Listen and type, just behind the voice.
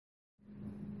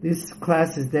This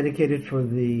class is dedicated for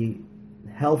the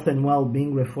health and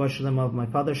well-being, refuah shlema, of my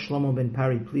father, Shlomo ben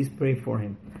Pari. Please pray for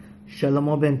him.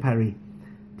 Shlomo ben Pari.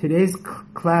 Today's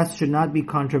class should not be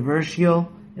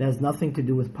controversial. It has nothing to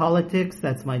do with politics.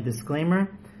 That's my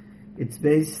disclaimer. It's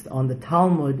based on the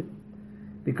Talmud,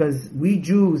 because we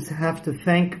Jews have to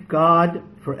thank God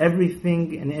for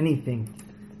everything and anything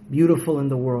beautiful in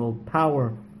the world,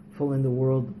 powerful in the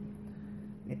world.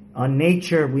 On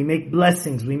nature, we make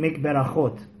blessings, we make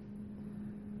berachot.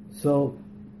 So,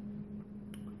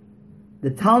 the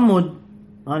Talmud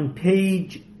on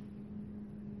page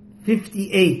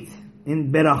 58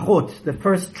 in Berachot, the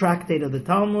first tractate of the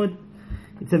Talmud,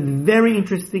 it's a very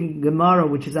interesting Gemara,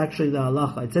 which is actually the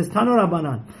Halacha. It says, Tanu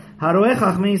Rabbanan, Haroeh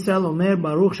Chachmei Yisrael Omer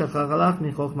Baruch Shachachalach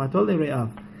Michochmato Le're'av.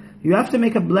 You have to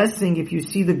make a blessing if you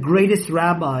see the greatest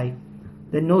rabbi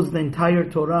that knows the entire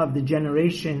Torah of the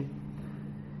generation.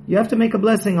 You have to make a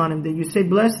blessing on him, that you say,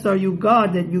 blessed are you,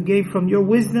 God, that you gave from your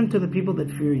wisdom to the people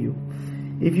that fear you.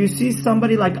 If you see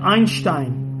somebody like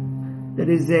Einstein, that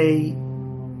is a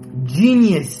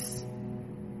genius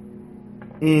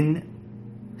in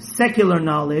secular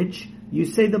knowledge, you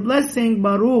say the blessing,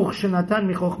 Baruch Shenatan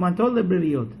Michochmato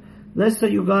Lebriyot. Blessed are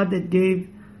you, God, that gave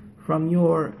from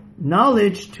your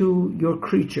knowledge to your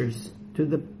creatures,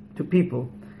 to people.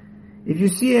 If you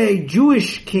see a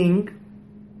Jewish king,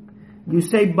 you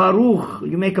say Baruch,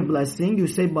 you make a blessing, you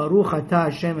say Baruch Ata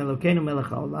Hashem Elokeinu Melech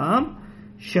HaOlam,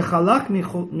 Shechalach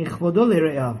Michvodo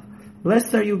Le're'av.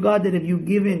 Blessed are you, God, that if you've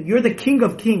given, you're the King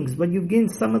of Kings, but you've given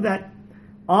some of that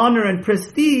honor and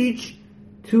prestige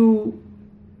to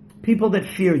people that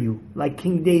fear you, like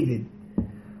King David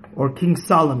or King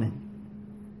Solomon.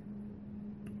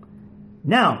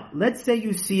 Now, let's say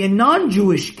you see a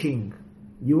non-Jewish king.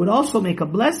 You would also make a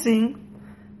blessing,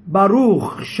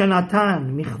 Baruch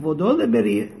Shenatan Michvodo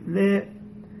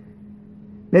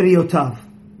Le'beriotav.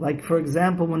 Like, for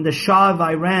example, when the Shah of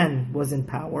Iran was in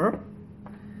power,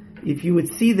 if you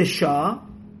would see the Shah,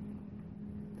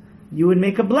 you would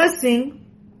make a blessing,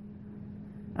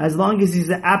 as long as he's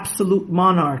an absolute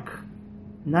monarch,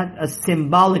 not a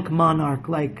symbolic monarch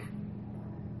like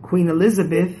Queen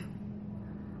Elizabeth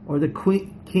or the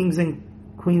kings and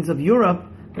queens of Europe.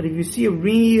 But if you see a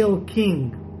real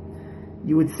king,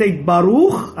 you would say,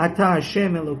 Baruch Ata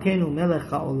Hashem Elokeinu Melech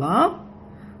HaOlam.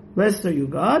 Blessed are you,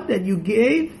 God, that you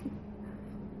gave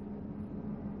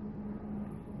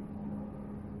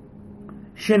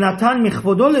Shenatan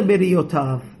Michvodo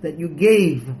Le'beriotav, that you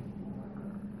gave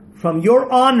from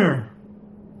your honor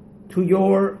to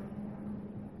your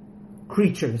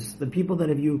creatures, the people that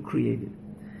have you created.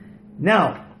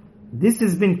 Now, this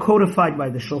has been codified by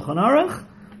the Shulchan Aruch,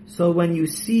 so when you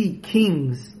see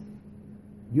kings,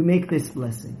 you make this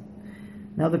blessing.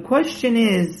 Now the question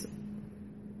is,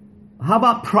 how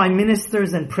about prime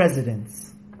ministers and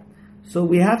presidents? So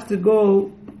we have to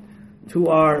go to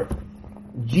our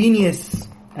genius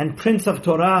and prince of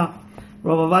Torah,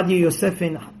 Rav Ovadia Yosef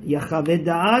in Yachaveh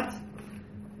Da'at,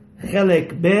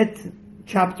 Chelek Bet,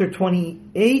 chapter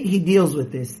 28, he deals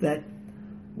with this, that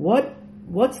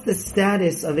what's the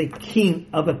status of a king,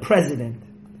 of a president?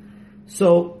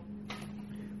 So,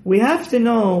 we have to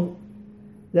know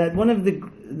that one of the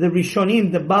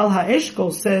Rishonim, the Baal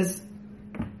HaEshkol, says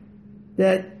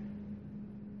that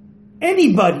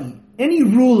anybody, any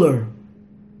ruler,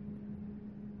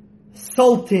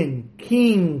 sultan,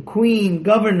 king, queen,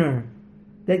 governor,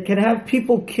 that can have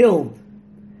people killed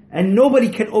and nobody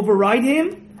can override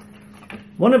him,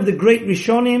 one of the great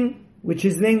Rishonim, which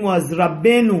his name was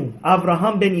Rabbeinu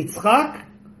Avraham ben Yitzchak,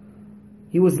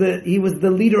 he was the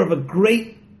leader of a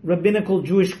great rabbinical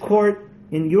Jewish court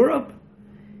in Europe.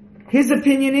 His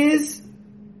opinion is,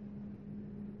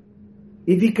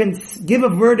 if he can give a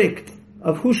verdict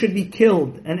of who should be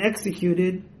killed and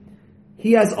executed,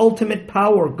 he has ultimate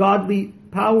power, godly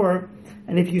power.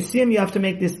 And if you see him, you have to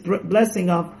make this blessing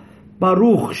of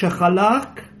Baruch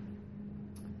Shechalach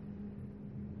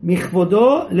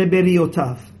Michvodo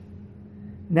Le'beriotav.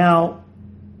 Now,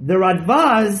 the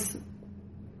Radvaz,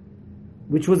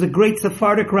 which was a great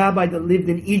Sephardic rabbi that lived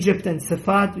in Egypt and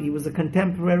Safat, he was a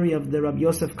contemporary of the Rabbi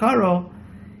Yosef Karo,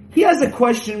 he has a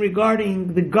question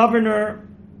regarding the governor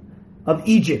of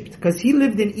Egypt, because he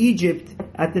lived in Egypt.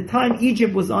 At the time,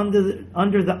 Egypt was under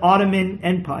the Ottoman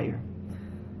Empire.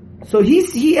 So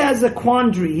he has a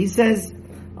quandary. He says,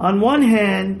 on one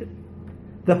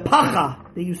hand, the Pacha,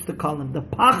 they used to call him, the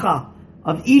Pacha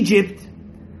of Egypt,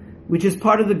 which is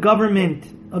part of the government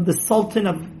of the Sultan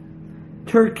of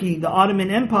Turkey, the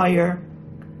Ottoman Empire,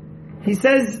 he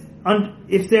says,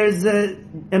 if there's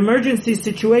an emergency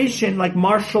situation like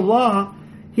martial law,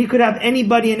 he could have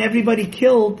anybody and everybody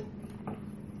killed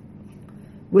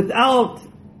without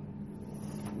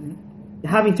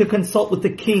having to consult with the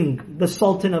king, the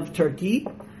Sultan of Turkey.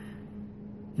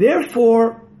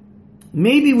 Therefore,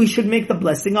 maybe we should make the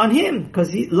blessing on him,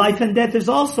 because life and death is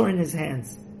also in his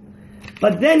hands.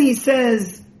 But then he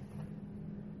says,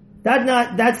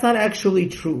 that's not actually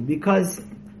true, because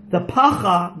the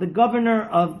Pacha, the governor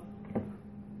of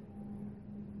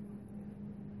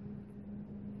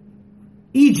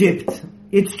Egypt,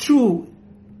 it's true,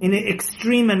 in an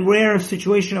extreme and rare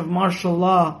situation of martial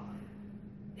law,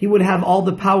 he would have all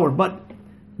the power. But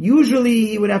usually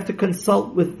he would have to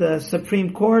consult with the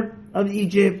Supreme Court of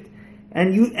Egypt,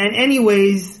 and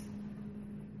anyways,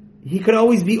 he could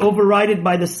always be overridden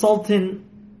by the Sultan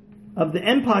of the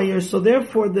empire. So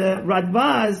therefore the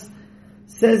Radbaz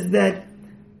says that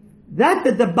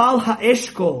the Baal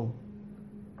HaEshkol,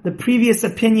 the previous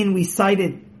opinion we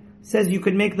cited, says you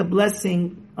could make the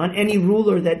blessing on any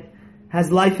ruler that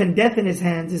has life and death in his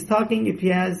hands, is talking if he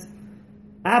has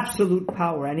absolute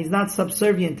power and he's not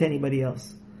subservient to anybody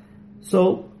else.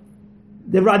 So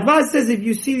the Radbaz says if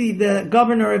you see the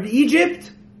governor of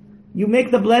Egypt, you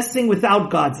make the blessing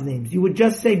without God's names. You would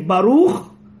just say Baruch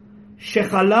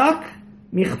Shechalak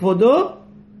Michvodo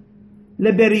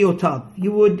Leberiotav.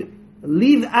 You would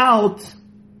leave out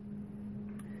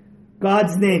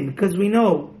God's name, because we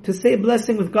know to say a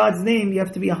blessing with God's name, you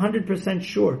have to be 100%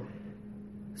 sure.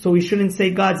 So we shouldn't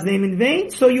say God's name in vain.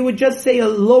 So you would just say a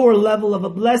lower level of a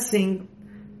blessing,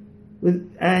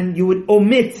 and you would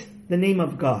omit the name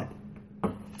of God.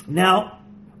 Now,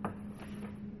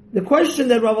 the question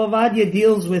that Rav Ovadia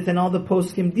deals with and all the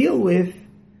poskim deal with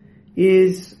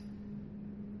is,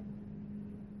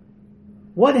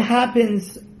 what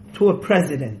happens to a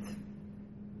president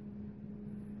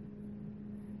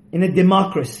in a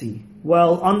democracy?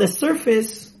 Well, on the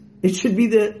surface, it should be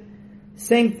the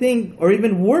same thing, or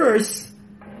even worse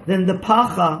than the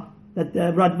Pacha that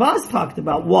the Radbaz talked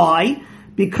about. Why?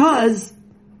 Because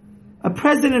a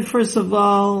president, first of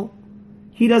all,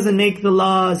 he doesn't make the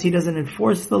laws, he doesn't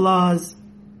enforce the laws,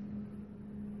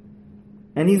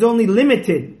 and he's only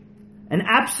limited. An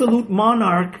absolute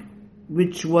monarch,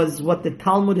 which was what the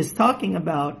Talmud is talking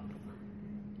about,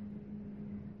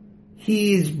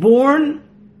 he is born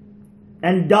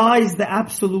and dies the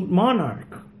absolute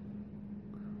monarch.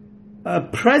 A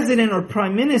president or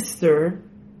prime minister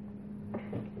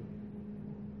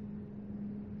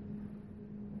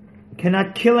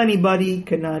cannot kill anybody,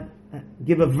 cannot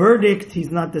give a verdict.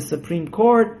 He's not the Supreme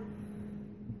Court.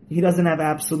 He doesn't have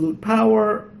absolute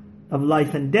power of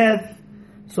life and death.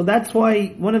 So that's why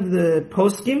one of the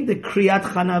poskim, the Kriyat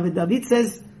Chana v'David,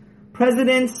 says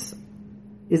presidents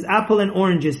is apple and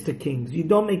oranges to kings. You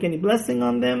don't make any blessing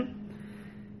on them.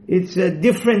 It's a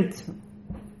different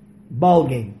ball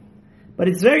game. But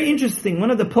it's very interesting.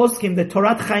 One of the poskim, the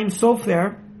Torat Chaim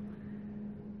Sofer,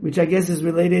 which I guess is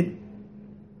related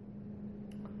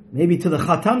maybe to the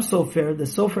Khatam Sofer, the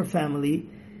Sofer family,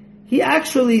 he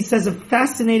actually says a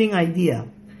fascinating idea.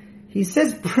 He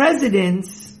says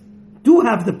presidents do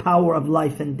have the power of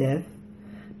life and death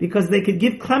because they could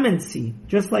give clemency.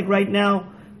 Just like right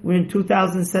now, we're in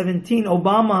 2017,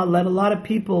 Obama let a lot of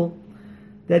people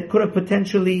that could have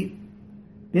potentially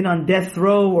been on death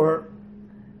row or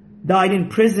died in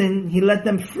prison, he let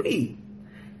them free.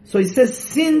 So he says,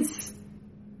 since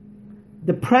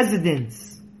the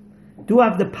presidents do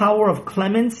have the power of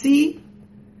clemency,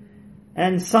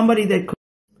 and somebody that could,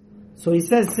 so he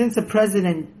says, since a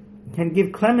president can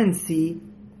give clemency,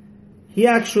 he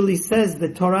actually says, the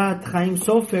Torah Chaim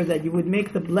Sofer, that you would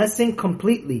make the blessing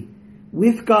completely,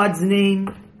 with God's name,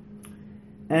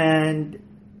 and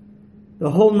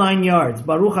the whole 9 yards.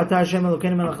 Baruch atah Hashem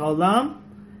Elokeinu melech haolam,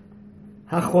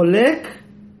 HaCholek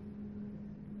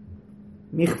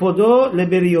Michvodo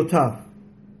Leberiotav.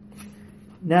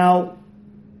 Now,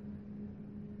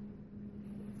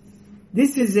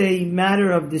 this is a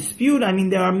matter of dispute. I mean,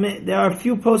 there are a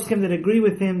few poskim that agree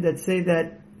with him that say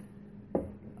that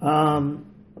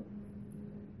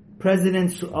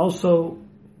presidents also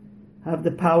have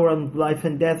the power of life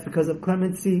and death because of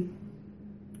clemency.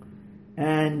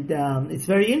 And it's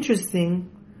very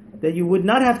interesting that you would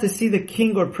not have to see the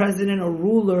king or president or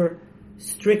ruler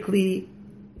strictly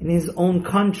in his own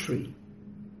country.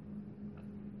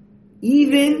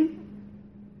 Even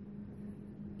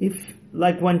if,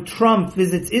 like when Trump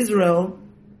visits Israel,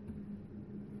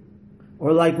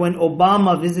 or like when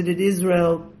Obama visited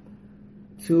Israel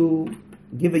to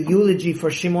give a eulogy for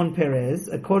Shimon Peres,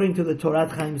 according to the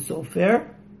Torat Chaim Sofer,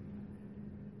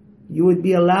 you would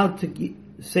be allowed to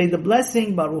say the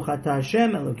blessing, Baruch atah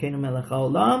Hashem Elokeinu melech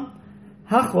haolam,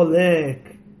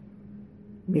 HaCholek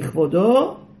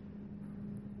Michvodo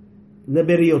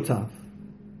Leberiotav.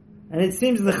 And it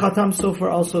seems the Khatam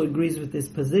Sofer also agrees with this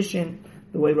position.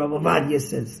 the way Rav Ovadia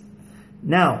says.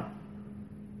 Now,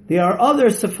 there are other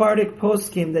Sephardic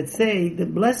poskim that say the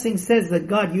blessing says that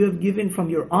God, you have given from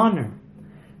your honor.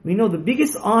 We know the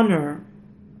biggest honor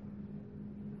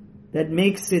that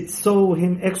makes it so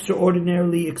him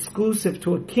extraordinarily exclusive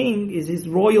to a king is his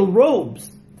royal robes.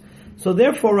 So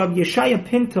therefore, Rav Yeshaya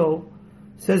Pinto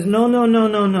says,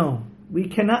 no. We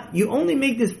cannot, you only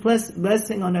make this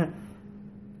blessing on a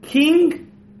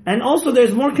king, and also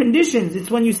there's more conditions. It's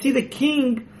when you see the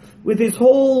king with his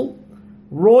whole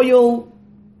royal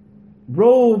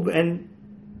robe and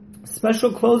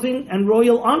special clothing and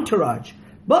royal entourage.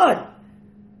 But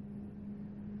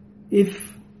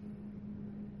if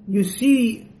you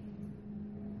see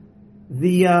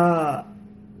the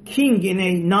king in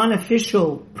a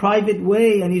non-official, private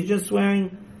way, and he's just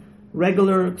wearing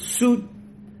regular suit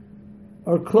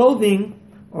or clothing,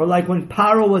 or like when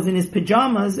Paro was in his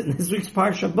pajamas in this week's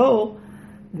Parsha Bo,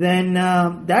 then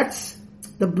that's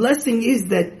the blessing, is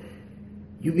that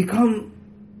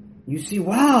you see,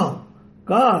 wow,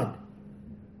 God,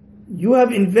 you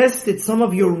have invested some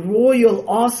of your royal,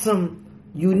 awesome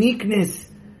uniqueness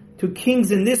to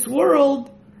kings in this world,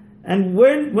 and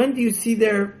when do you see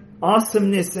their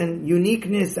awesomeness and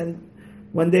uniqueness, and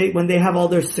when they have all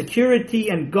their security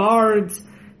and guards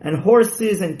and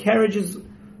horses and carriages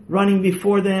running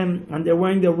before them, and they're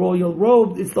wearing their royal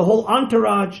robe. It's the whole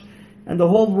entourage and the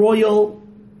whole royal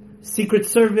Secret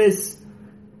Service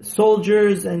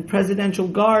soldiers and presidential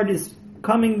guard is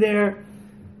coming there.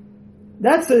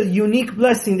 That's a unique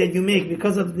blessing that you make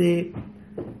because of the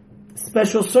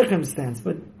special circumstance.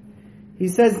 But he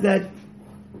says that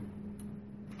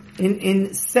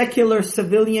in secular,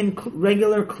 civilian,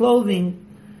 regular clothing,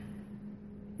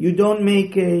 you don't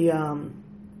make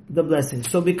the blessing.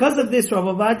 So because of this, Rav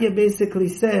Ovadia basically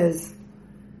says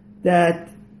that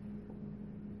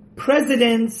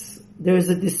presidents, there's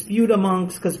a dispute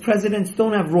amongst, because presidents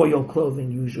don't have royal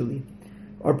clothing usually,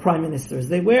 or prime ministers.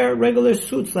 They wear regular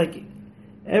suits like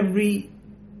every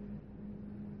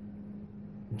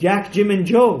Jack, Jim, and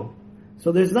Joe.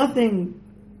 So there's nothing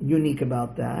unique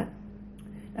about that.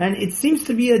 And it seems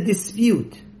to be a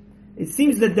dispute. It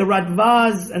seems that the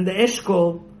Radvaz and the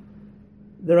Eshkol,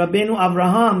 the Rabbeinu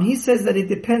Avraham, he says that it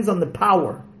depends on the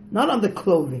power, not on the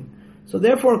clothing. So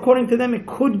therefore, according to them, it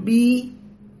could be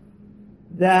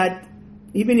that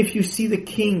even if you see the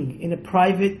king in a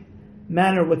private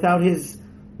manner without his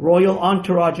royal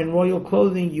entourage and royal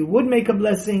clothing, you would make a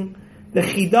blessing. The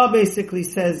Chidah basically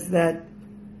says that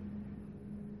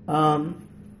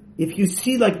if you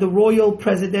see like the royal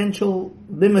presidential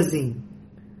limousine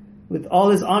with all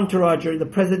his entourage, or the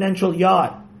presidential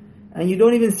yacht, and you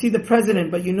don't even see the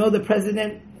president, but you know the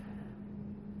president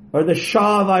or the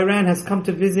Shah of Iran has come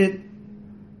to visit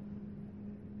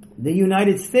the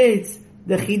United States,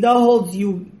 the Chidah holds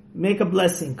you make a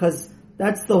blessing, because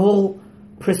that's the whole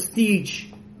prestige,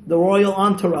 the royal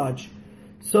entourage.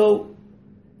 So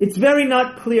it's very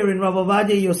not clear in Rav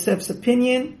Ovadia Yosef's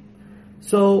opinion.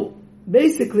 So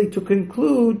basically, to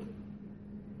conclude,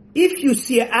 if you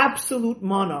see an absolute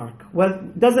monarch, well,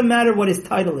 it doesn't matter what his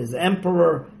title is,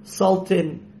 emperor,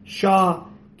 sultan, shah,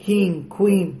 king,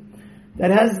 queen, that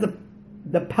has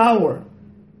the power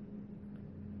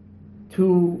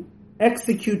to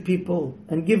execute people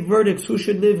and give verdicts who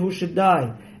should live, who should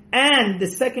die. And the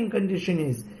second condition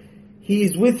is, he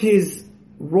is with his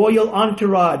royal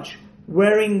entourage,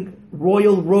 wearing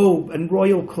royal robe and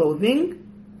royal clothing,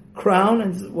 crown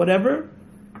and whatever.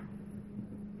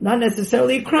 Not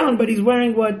necessarily a crown, but he's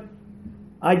wearing what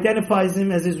identifies him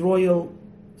as his royal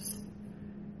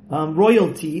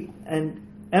royalty and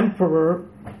emperor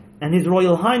and his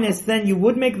royal highness. Then you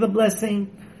would make the blessing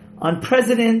on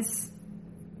presidents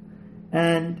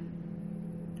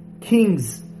and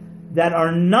kings that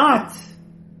are not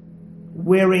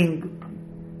wearing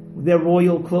their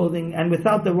royal clothing and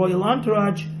without the royal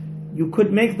entourage. You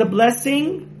could make the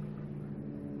blessing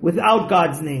without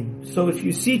God's name. So if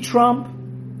you see Trump,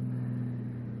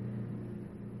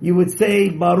 you would say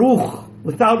Baruch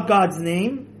without God's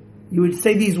name. You would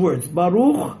say these words: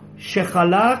 Baruch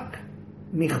shechalak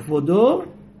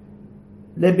michvodo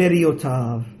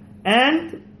leberiotav.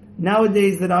 And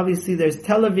nowadays, that obviously there's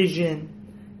television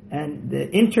and the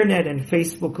internet and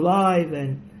Facebook Live,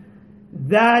 and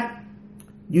that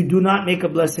you do not make a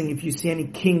blessing if you see any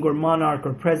king or monarch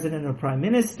or president or prime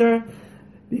minister,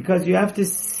 because you have to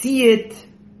see it.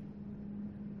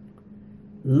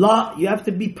 You have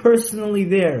to be personally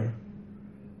there.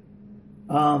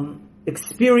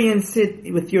 Experience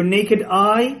it with your naked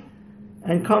eye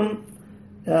and come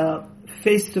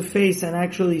face to face and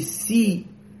actually see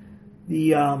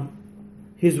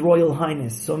His Royal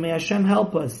Highness. So may Hashem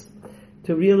help us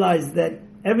to realize that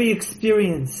every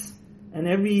experience and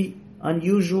every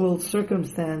unusual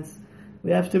circumstance,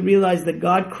 we have to realize that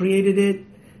God created it,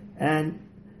 and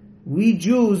we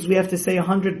Jews, we have to say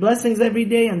 100 blessings every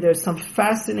day, and there's some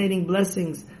fascinating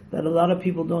blessings that a lot of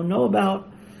people don't know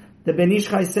about. The Ben Ish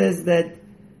Chai says that,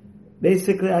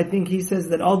 basically, I think he says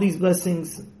that all these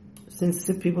blessings, since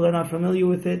people are not familiar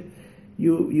with it,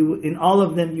 you in all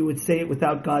of them you would say it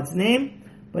without God's name,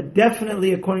 but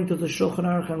definitely according to the Shulchan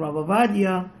Aruch and Rav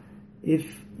Avadia, if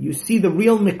you see the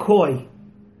real McCoy,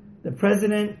 the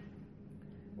president,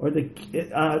 or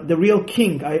the real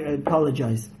king, I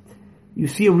apologize, you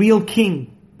see a real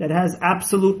king that has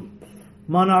absolute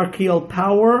monarchical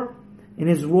power in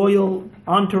his royal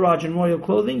entourage and royal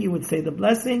clothing, you would say the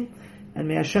blessing, and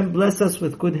may Hashem bless us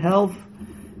with good health.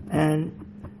 And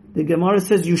the Gemara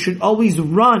says you should always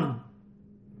run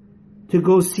to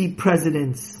go see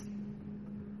presidents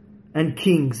and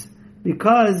kings,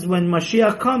 because when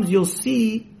Mashiach comes, you'll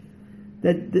see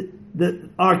that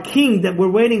our king that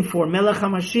we're waiting for, Melech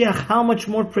HaMashiach, how much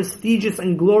more prestigious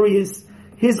and glorious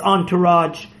his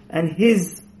entourage and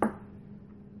his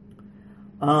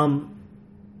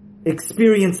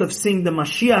experience of seeing the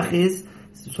Mashiach is.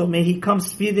 So may he come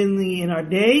speedily in our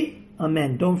day.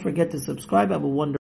 Amen. Don't forget to subscribe. Have a wonderful